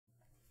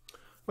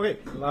Okay,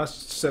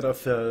 last set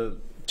of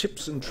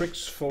tips and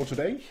tricks for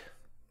today.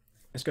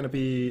 It's going to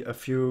be a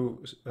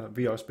few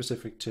VR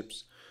specific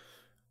tips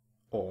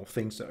or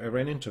things that I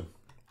ran into.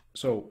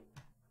 So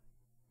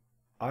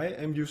I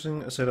am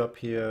using a setup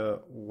here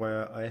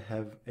where I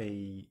have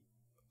a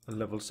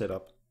level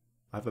setup.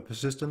 I have a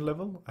persistent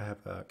level, I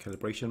have a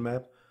calibration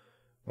map.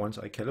 Once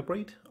I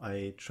calibrate,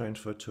 I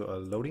transfer to a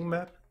loading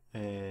map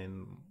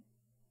and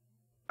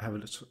have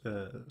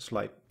a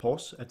slight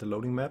pause at the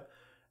loading map,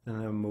 and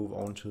then I move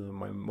on to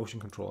my motion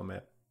controller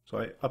map.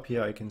 So up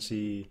here I can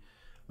see,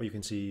 or you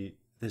can see,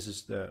 this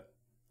is the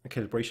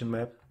calibration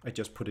map. I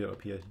just put it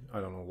up here,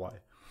 I don't know why.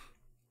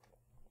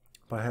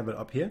 But I have it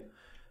up here,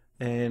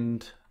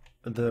 and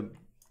the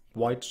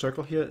white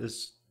circle here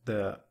is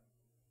the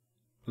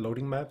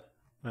loading map,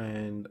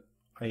 and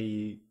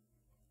I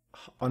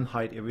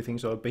unhide everything,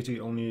 so I basically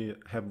only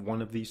have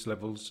one of these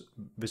levels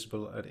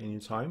visible at any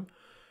time.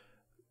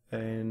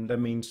 And that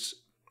means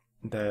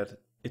that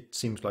it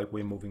seems like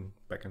we're moving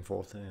back and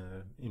forth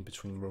in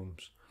between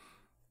rooms.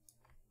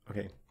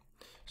 Okay,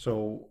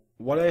 so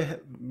what I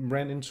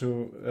ran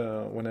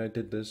into when I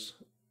did this,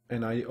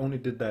 and I only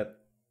did that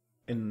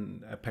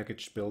in a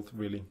package build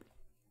really.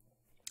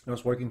 It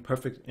was working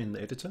perfect in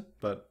the editor,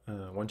 but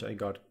once I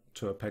got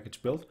to a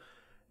package build,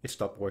 it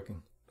stopped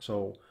working.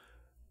 So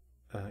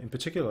in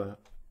particular,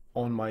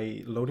 on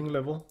my loading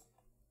level,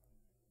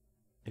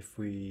 if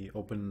we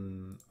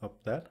open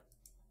up that,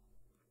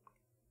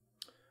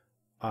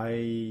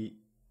 I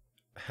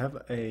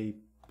have a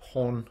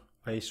pawn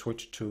I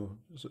switched to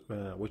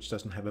which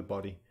doesn't have a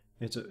body.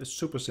 It's a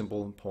super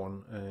simple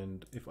pawn,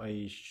 and if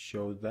I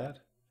show that,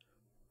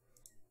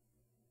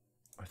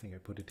 I think I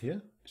put it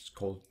here, it's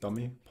called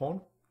dummy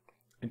pawn.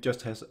 It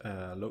just has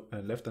a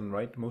left and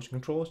right motion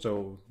control,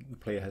 so the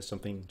player has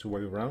something to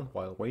work around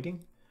while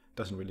waiting.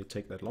 Doesn't really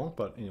take that long,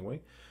 but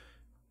anyway.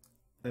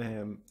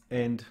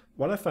 And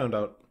what I found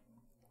out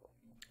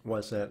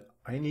was that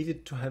I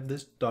needed to have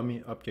this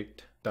dummy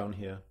object down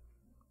here.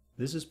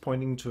 This is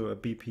pointing to a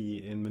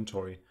BP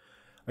inventory.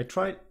 I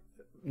tried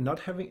not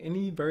having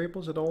any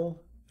variables at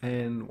all,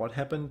 and what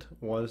happened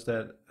was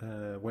that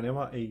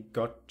whenever I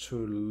got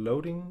to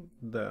loading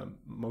the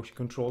motion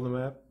controller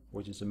map,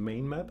 which is the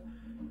main map,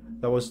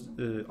 that was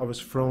I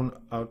was thrown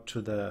out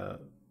to the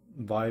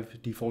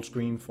Vive default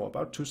screen for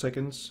about 2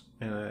 seconds,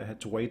 and I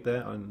had to wait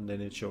there, and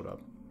then it showed up.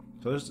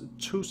 So there's a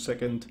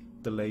 2-second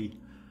delay,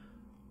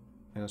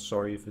 and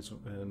sorry if it's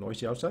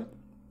noisy outside.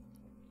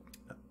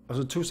 There's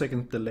a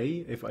 2-second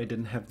delay if I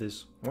didn't have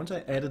this. Once I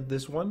added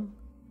this one,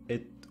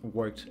 it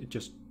worked. It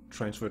just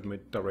transferred me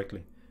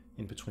directly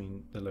in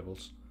between the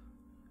levels.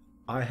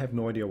 I have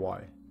no idea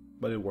why,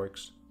 but it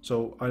works.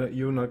 So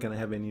you're not gonna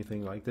have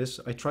anything like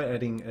this. I try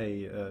adding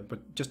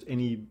but just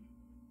any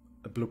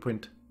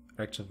blueprint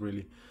action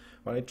really.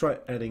 But I tried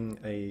adding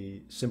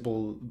a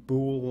simple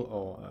bool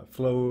or a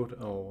float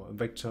or a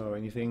vector or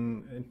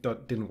anything,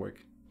 it didn't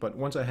work. But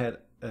once I had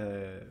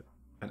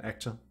an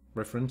actor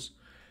reference,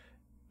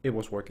 it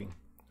was working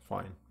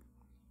fine,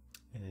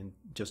 and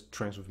just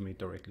transferred me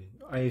directly.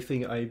 I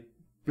think I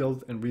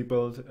built and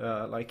rebuilt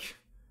like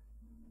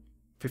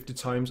 50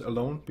 times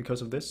alone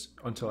because of this,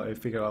 until I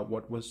figured out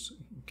what was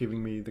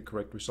giving me the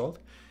correct result.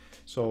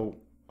 So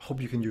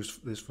hope you can use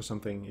this for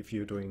something if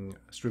you're doing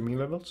streaming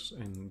levels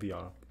in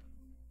VR.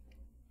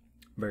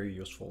 Very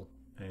useful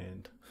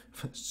and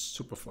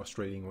super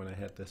frustrating when I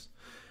had this.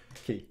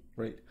 Okay,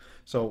 great.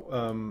 So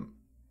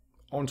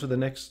on to the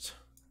next,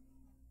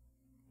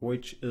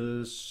 which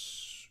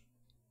is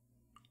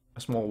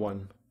a small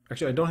one.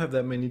 Actually, I don't have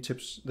that many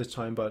tips this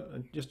time,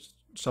 but just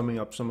summing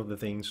up some of the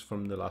things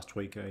from the last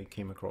week I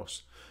came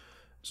across.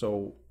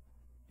 So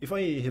if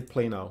I hit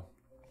play now,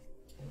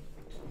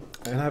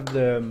 I have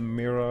the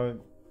mirror.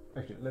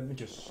 Actually, let me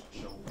just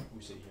show what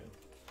we see here.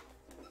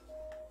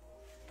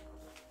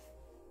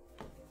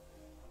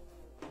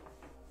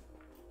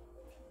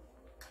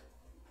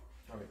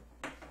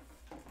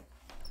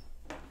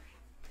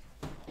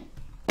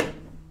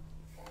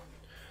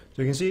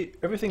 So you can see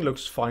everything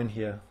looks fine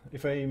here.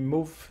 If I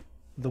move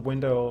the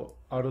window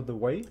out of the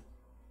way,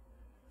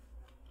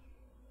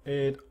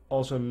 it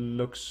also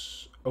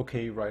looks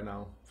okay right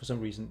now for some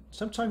reason.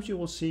 Sometimes you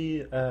will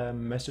see a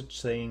message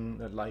saying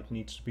that light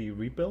needs to be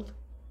rebuilt.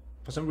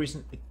 For some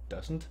reason it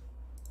doesn't.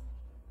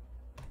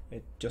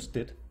 It just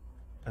did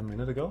a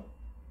minute ago.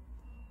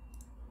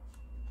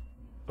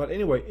 But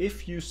anyway,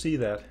 if you see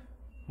that,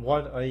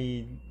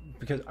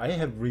 because I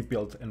have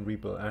rebuilt and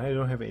rebuilt, and I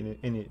don't have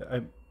any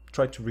I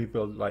tried to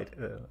rebuild light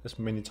as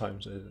many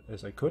times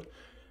as I could.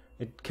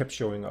 It kept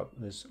showing up,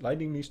 this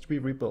lighting needs to be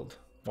rebuilt,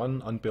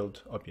 one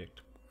unbuilt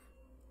object.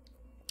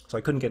 So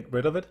I couldn't get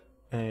rid of it,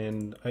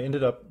 and I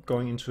ended up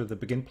going into the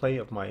begin play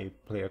of my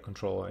player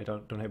controller. I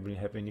don't really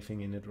have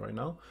anything in it right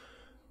now.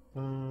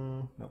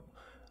 No.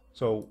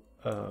 So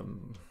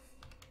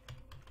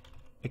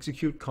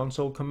execute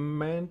console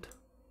command,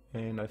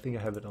 and I think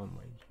I have it on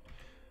my,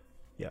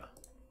 yeah,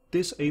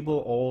 disable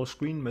all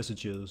screen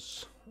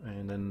messages,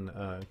 and then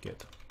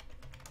get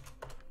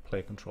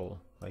player controller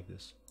like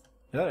this.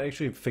 And that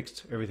actually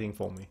fixed everything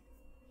for me.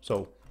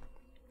 So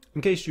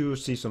in case you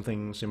see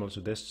something similar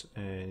to this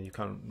and you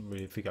can't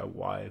really figure out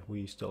why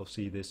we still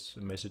see this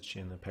message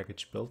in the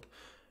package build,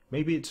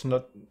 maybe it's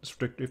not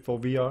strictly for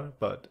VR,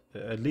 but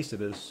at least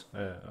it is.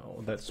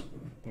 That's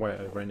why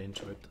I ran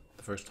into it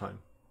the first time.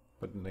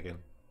 But then again,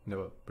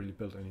 never really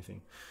built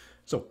anything.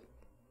 So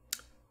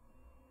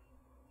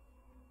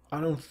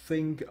I don't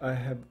think I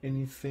have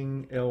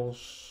anything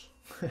else.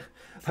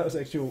 That was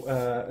actually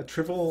a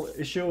trivial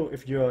issue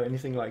if you're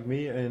anything like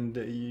me and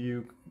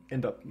you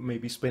end up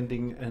maybe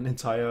spending an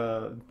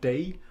entire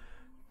day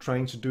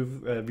trying to do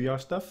VR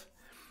stuff.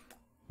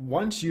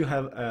 Once you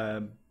have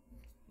a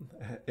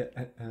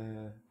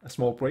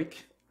small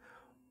break,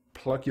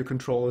 plug your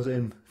controllers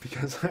in,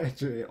 because I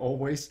actually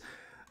always,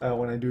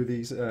 when I do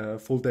these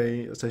full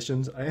day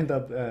sessions, I end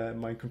up,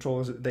 my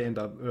controllers, they end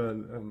up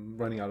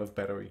running out of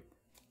battery.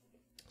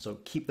 So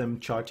keep them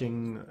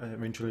charging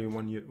eventually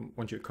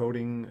once you're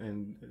coding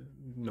and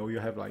know you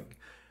have like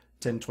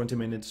 10-20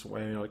 minutes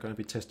where you're going to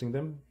be testing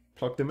them.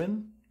 Plug them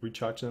in,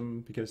 recharge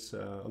them, because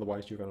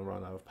otherwise you're going to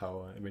run out of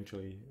power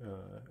eventually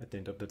at the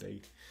end of the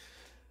day.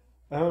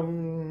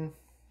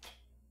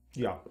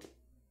 Yeah,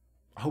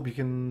 I hope you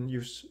can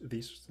use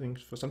these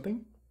things for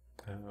something.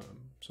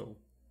 So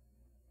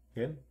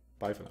again,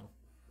 bye for now.